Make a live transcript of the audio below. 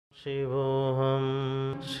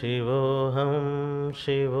Shivoham, Shivoham,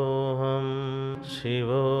 Shivoham,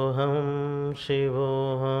 Shivoham,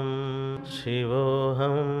 Shivoham,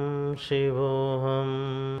 Shivoham,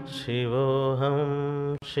 Shivoham,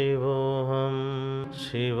 Shivoham, Shivoham,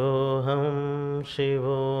 Shivoham,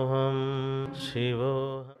 Shivoham,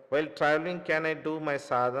 Shivoham. While traveling, can I do my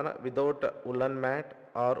sadhana without a woolen mat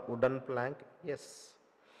or wooden plank? Yes.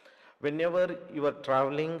 Whenever you are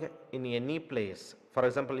traveling in any place, for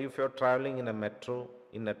example, if you are traveling in a metro,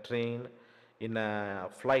 in a train, in a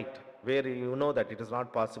flight, where you know that it is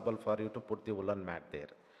not possible for you to put the woolen mat there.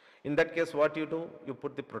 In that case, what you do? You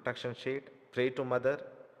put the protection sheet, pray to mother,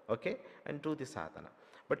 okay, and do the sadhana.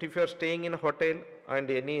 But if you are staying in a hotel and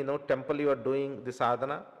any temple you are doing the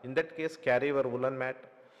sadhana, in that case, carry your woolen mat,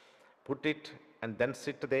 put it and then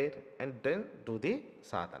sit there and then do the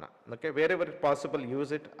sadhana. Okay, wherever possible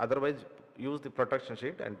use it, otherwise use the protection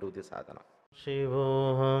sheet and do the sadhana.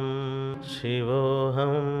 Shivoham,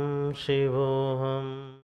 Shivoham, Shivoham.